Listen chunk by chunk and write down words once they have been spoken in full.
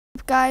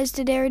guys?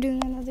 Today we're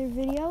doing another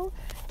video.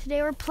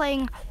 Today we're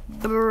playing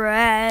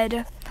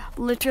B.R.E.A.D.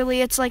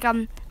 Literally, it's like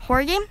a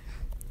horror game.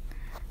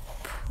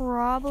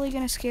 Probably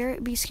gonna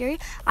be scary.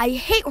 I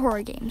hate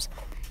horror games.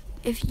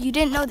 If you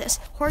didn't know this,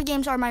 horror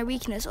games are my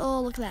weakness.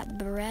 Oh, look at that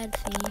bread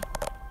thingy.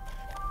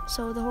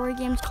 So the horror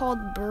game's called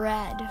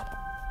B.R.E.A.D.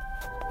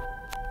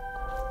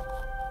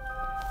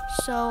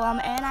 So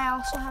and I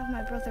also have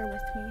my brother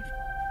with me.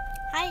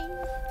 Hi.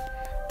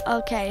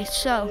 Okay,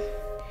 so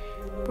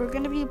we're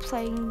gonna be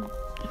playing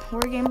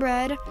horror game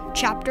B.R.E.A.D.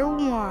 Chapter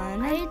 1.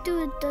 Why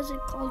does it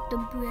called the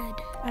bread?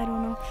 I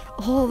don't know.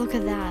 Oh, look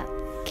at that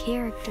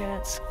character.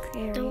 That's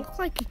scary. They look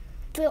like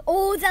that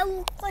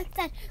looks like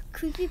that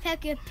creepy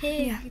Peppa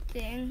Pig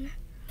thing.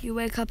 You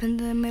wake up in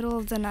the middle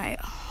of the night,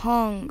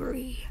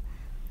 hungry.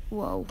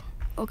 Whoa.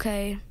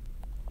 Okay.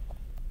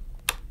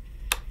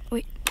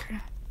 Wait.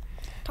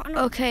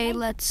 Okay,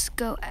 let's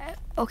go.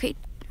 Okay.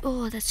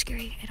 Oh, that's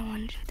scary. I don't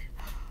want to do that.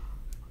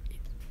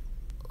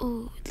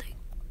 Oh, like.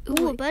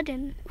 Ooh, a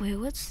button. Wait,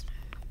 what's?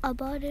 A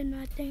button,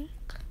 I think.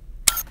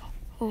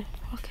 Oh,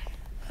 okay.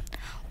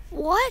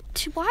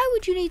 What? Why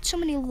would you need so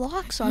many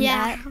locks on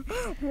that?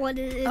 What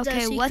is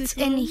okay, what's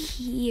in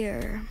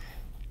here?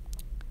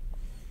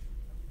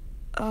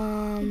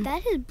 Is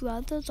that his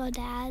brother's or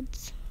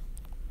dad's?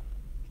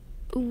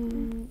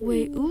 Ooh,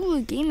 wait. Ooh,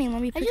 gaming.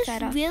 Let me pick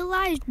that up. I just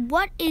realized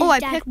what is I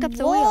that picked up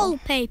the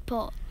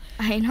wallpaper?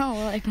 I know,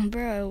 like,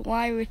 bro,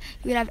 why would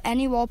you would have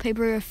any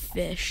wallpaper of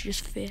fish?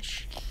 Just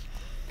fish.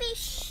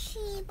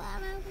 Fishy,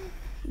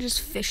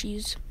 just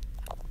fishies.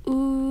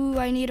 Ooh,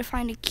 I need to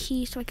find a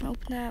key so I can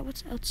open that.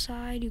 What's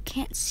outside? You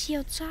can't see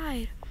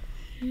outside.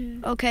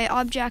 Okay,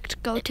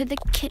 object, go to the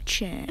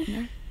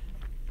kitchen.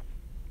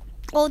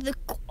 The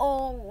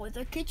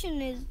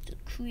kitchen is the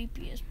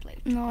creepiest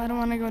place. No, I don't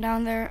want to go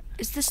down there.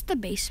 Is this the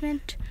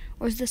basement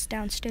or is this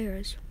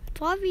downstairs?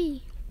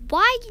 Probably.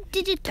 Why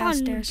did it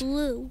turn Downstairs.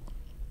 blue?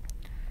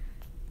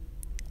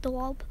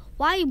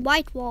 Why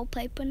white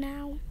wallpaper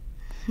now?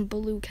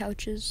 Blue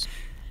couches.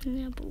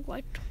 Yeah, but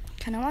white.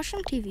 Can I watch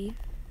some TV?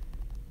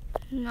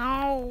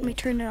 No. Let me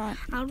turn it on.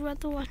 I'd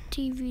rather watch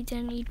TV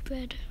than eat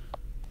bread.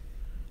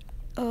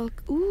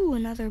 Ooh,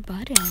 another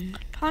button.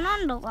 Turn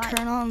on the light.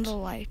 Turn on the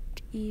light.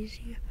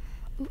 Easy.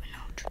 Ooh,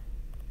 no.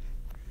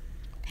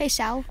 Hey,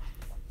 Sal.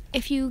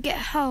 If you get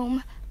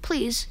home,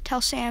 please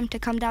tell Sam to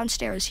come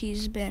downstairs.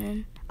 He's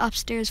been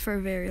upstairs for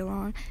very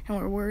long, and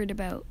we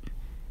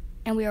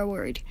are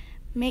worried.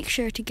 Make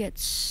sure to get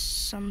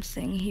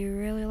something. He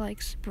really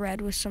likes bread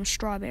with some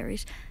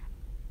strawberries.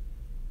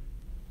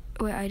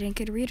 Wait, I didn't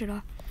get to read it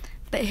all.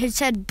 But it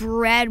said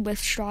bread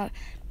with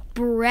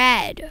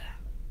bread.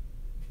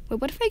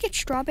 Wait, what if I get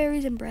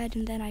strawberries and bread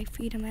and then I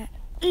feed him it?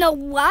 No,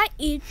 why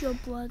eat your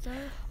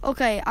brother?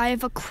 Okay, I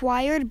have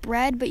acquired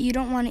bread, but you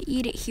don't want to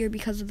eat it here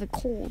because of the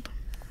cold.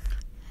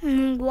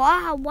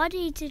 Wow, what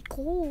is it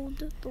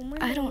cold?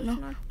 I don't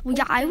know. Well,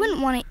 yeah, I wouldn't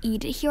want to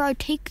eat it here. I'd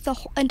take the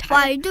whole entire...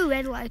 Why do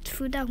red lights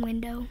through that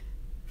window?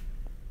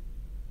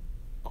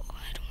 Oh,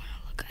 I don't want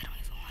to look. I don't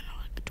even want to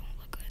look. Don't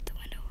look at the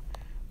window.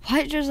 Why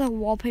is there a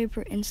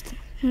wallpaper instant?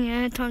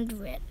 Yeah, it turns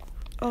red.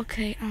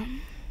 Okay,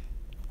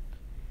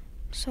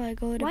 so I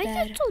go to bed.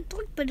 Why is it so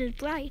dark but it's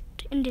bright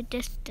in the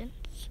distance?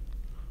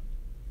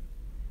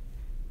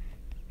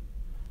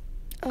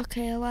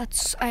 Okay,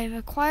 I've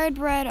acquired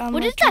bread.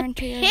 What is that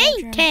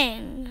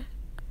painting?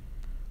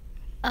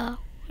 Oh,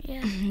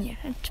 yeah. Yeah.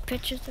 It's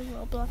pictures of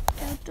Roblox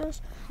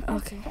characters.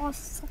 Okay.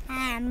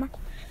 Awesome.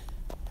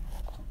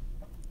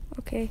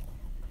 Okay,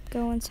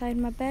 go inside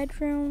my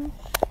bedroom.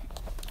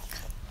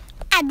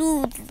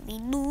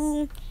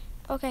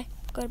 Okay,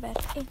 go to bed.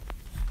 Hey.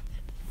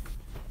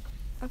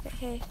 Okay,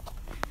 hey.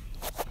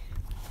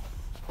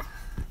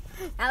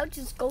 I would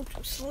just go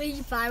to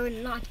sleep. I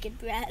would not get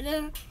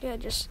better. Yeah,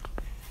 just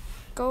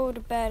go to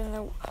bed and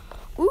then...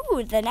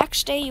 Ooh, the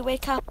next day you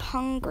wake up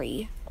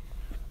hungry.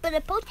 But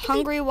it's supposed to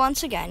hungry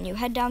once again. You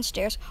head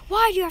downstairs.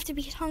 Why do you have to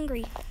be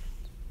hungry?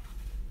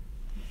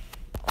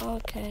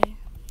 Okay.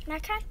 Why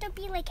can't there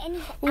be like any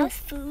else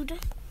food?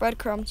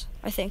 Breadcrumbs,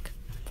 I think.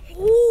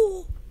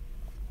 Ooh.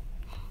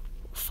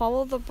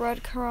 Follow the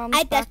breadcrumbs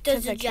I back bet to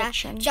there's the a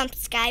kitchen. jump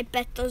scare. I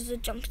bet there's a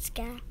jump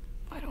scare.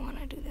 I don't want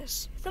to do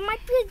this. There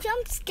might be a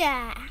jump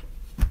scare.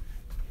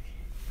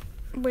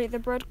 Wait, the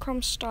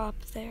breadcrumbs stop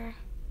there.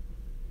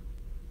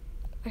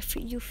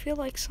 You feel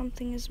like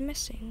something is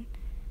missing.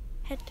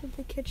 Head to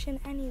the kitchen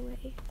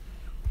anyway.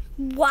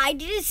 Why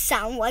did it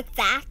sound like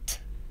that?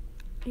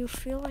 You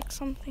feel like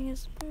something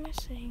is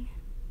missing.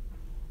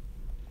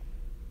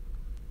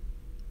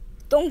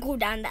 Don't go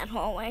down that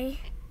hallway.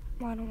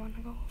 I don't want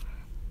to go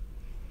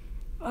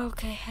over.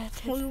 Okay, head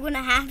to... Well, you're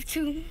gonna have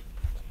to.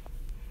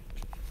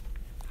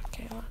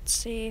 Okay, let's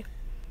see.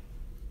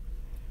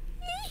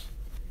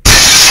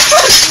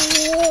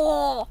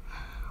 Whoa.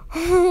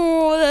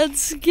 Oh,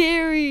 that's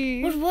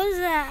scary. What was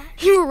that?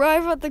 You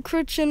arrive at the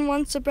kitchen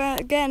once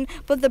again,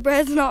 but the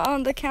bread's not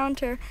on the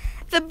counter.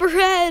 The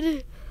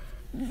bread!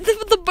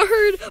 The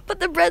bird, but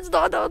the bread's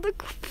not on the...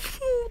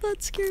 Oh,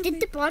 that's scary.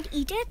 Did the bird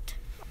eat it?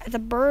 The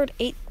bird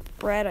ate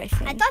bread, I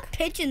think. I thought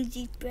pigeons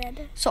eat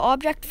bread. So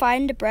object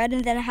find bread,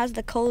 and then it has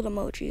the cold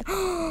emoji.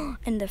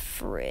 In the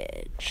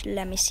fridge.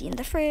 Let me see in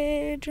the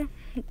fridge.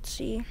 Let's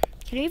see.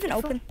 Can you even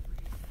open?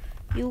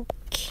 You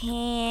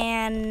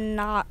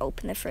cannot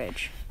open the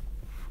fridge.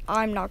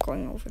 I'm not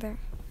going over there.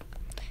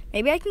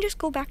 Maybe I can just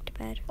go back to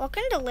bed. Look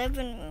in the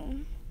living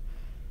room.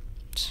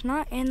 It's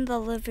not in the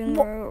living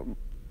room.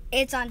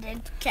 It's on the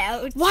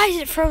couch. Why is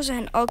it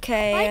frozen?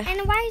 Okay.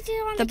 And why is it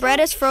on the The bread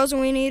couch? is frozen.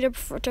 We need to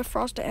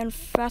defrost it and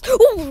fast.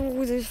 Oh,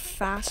 this is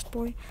fast,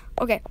 boy.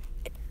 Okay.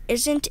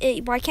 Isn't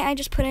it? Why can't I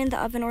just put it in the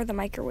oven or the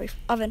microwave?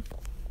 Oven.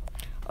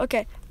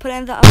 Okay. Put it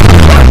in the oven.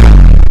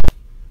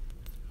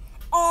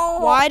 Oh.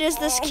 Why does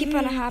this keep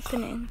on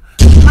happening?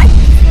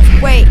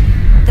 Wait.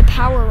 The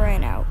power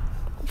ran out.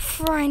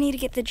 I need to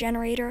get the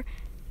generator.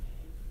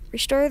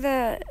 Restore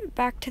the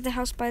back to the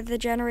house by the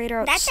generator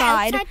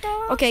outside. That's outside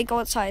though? Okay, go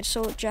outside.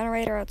 So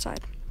generator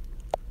outside.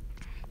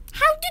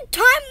 How did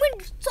time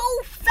went so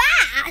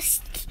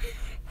fast?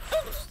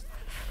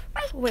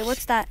 Wait,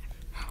 what's that?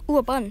 Ooh,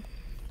 a button.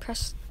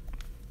 Press.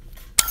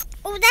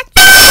 Oh,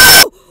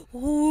 that's.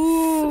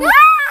 Ooh.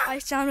 I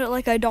sounded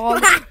like a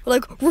dog.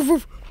 Like. Woof,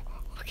 woof.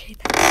 Okay,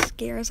 that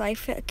scares. I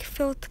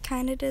felt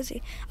kind of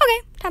dizzy.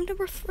 Okay, time to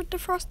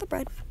defrost the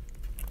bread.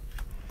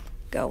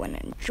 Go and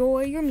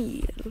enjoy your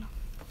meal.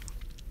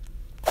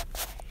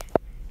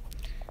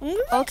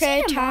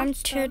 Okay, time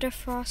to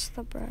defrost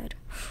the bread.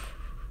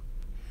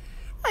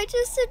 I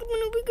just said,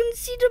 when are we going to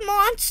see the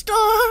monster?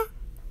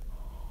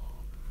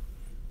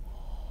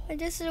 I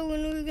just said,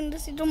 when are we going to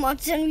see the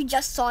monster? And we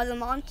just saw the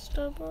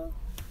monster, bro.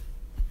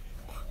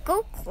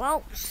 Go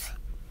close.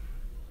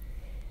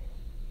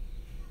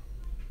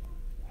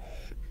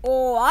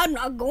 Oh, I'm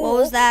not going. What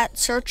was that?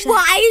 Search.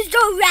 Why is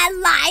the red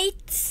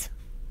lights?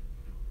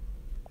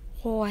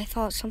 Oh, I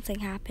thought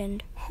something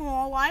happened.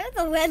 Oh, why are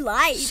the red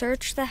lights?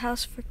 Search the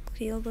house for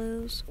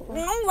clues. No,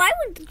 why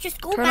would you just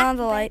go Turn back? on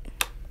the light.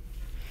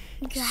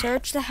 God.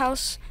 Search the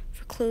house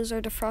for clues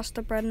or defrost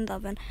the bread in the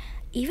oven.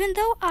 Even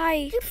though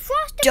I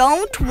Defrost the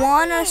don't bread in the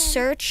want to oven.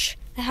 search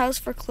the house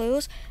for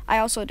clues, I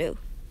also do.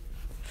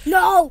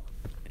 No,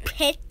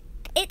 put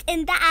it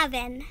in the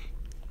oven.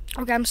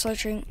 Okay, I'm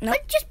searching. Nope.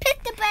 But just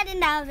put the bread in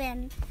the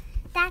oven.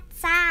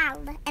 That's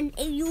all, and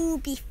you'll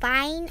be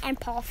fine and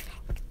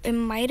perfect. It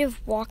might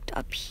have walked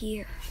up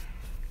here.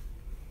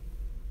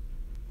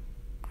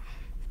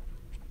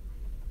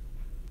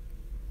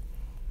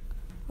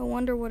 I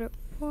wonder what it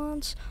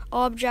wants.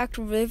 Object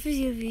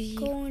review.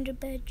 Go in the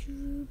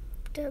bedroom,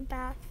 the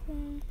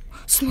bathroom.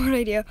 Smart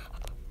idea.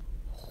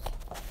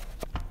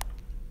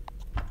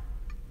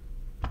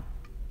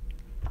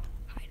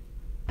 Hide.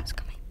 It's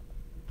coming.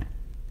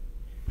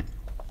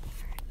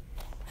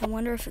 I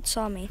wonder if it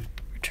saw me.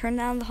 Return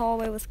down the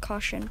hallway with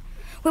caution.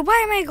 Wait,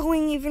 why am I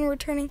going even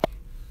returning?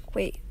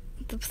 Wait,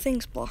 the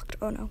thing's blocked.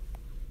 Oh no.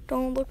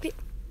 Don't look it.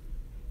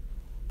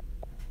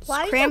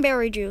 Why is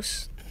Cranberry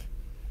juice.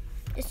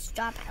 It's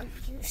strawberry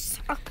juice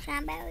or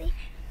cranberry.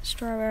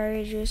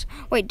 Strawberry juice.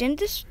 Wait, didn't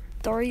this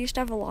door used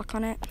to have a lock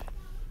on it?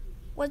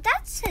 Was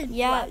that said?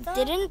 Yeah,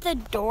 didn't the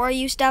door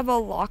used to have a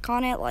lock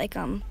on it? Like,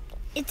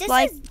 It just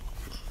like, says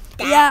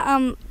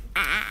yeah,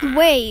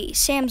 wait,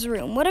 Sam's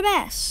room. What a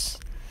mess.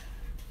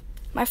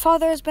 My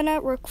father has been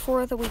at work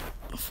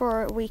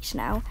for weeks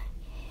now.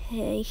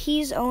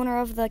 He's owner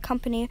of the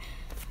company.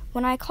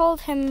 When I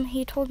called him,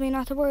 he told me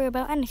not to worry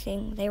about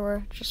anything. They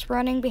were just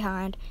running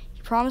behind.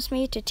 He promised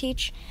me to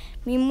teach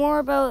me more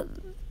about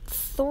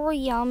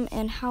thorium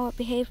and how it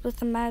behaves with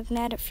the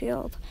magnetic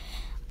field.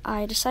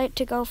 I decided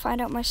to go find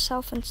out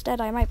myself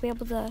instead. I might be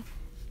able to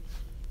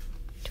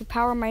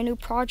power my new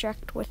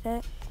project with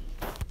it.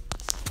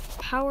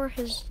 Power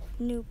his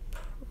new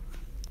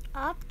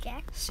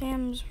object.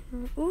 Sam's.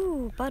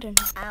 Ooh, button.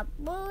 A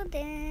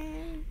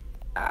button.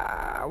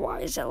 Why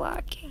is it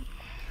lacking?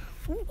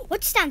 Ooh,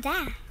 what's down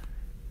there?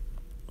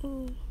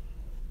 Ooh.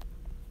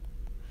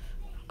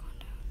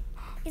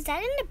 Is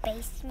that in the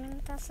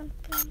basement or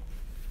something?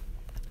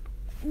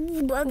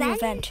 Well, Ooh,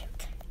 vent.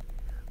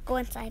 Go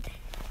inside.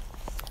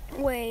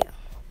 Wait.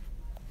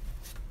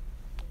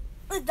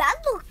 That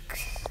look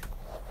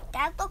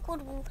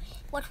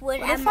what would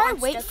What a if I monster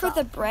wait for call?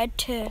 the bread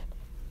to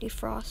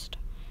defrost?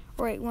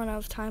 Wait, run out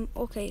of time.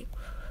 Okay.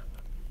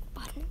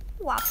 Button.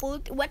 Waffle.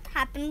 What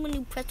happened when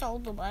you press all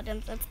the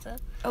buttons?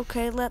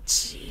 Okay, let's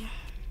see.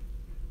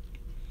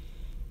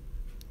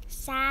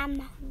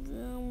 Sam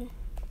room.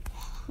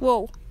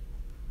 Whoa.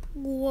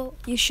 Whoa.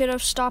 You should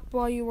have stopped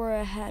while you were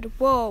ahead.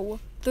 Whoa.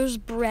 There's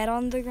bread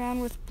on the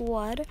ground with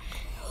blood.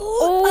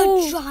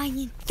 Oh, a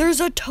giant. There's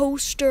a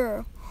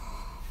toaster.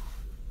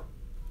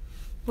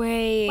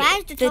 Wait.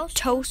 Where's the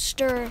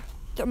toaster?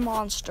 The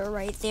monster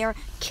right there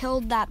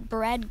killed that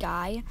bread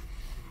guy.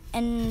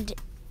 And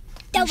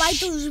That why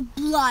there's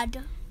blood.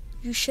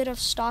 you should have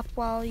stopped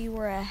while you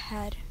were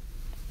ahead.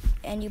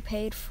 And you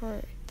paid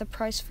for the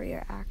price for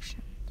your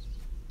actions.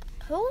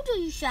 Told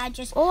you should I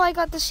just. Oh, I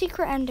got the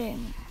secret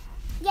ending.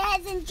 Yeah,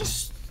 then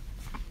just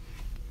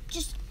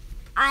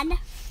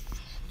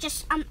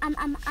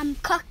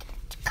cook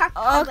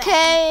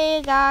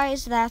Okay,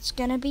 guys, that's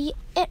gonna be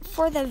it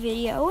for the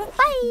video.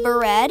 Bye.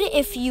 B.R.E.A.D.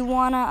 If you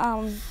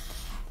wanna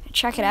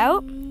check it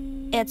out,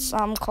 it's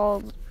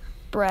called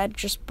B.R.E.A.D.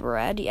 Just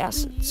B.R.E.A.D.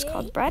 Yes, it's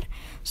called B.R.E.A.D.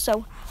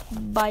 So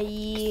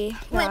bye,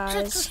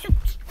 guys.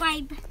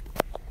 Subscribe.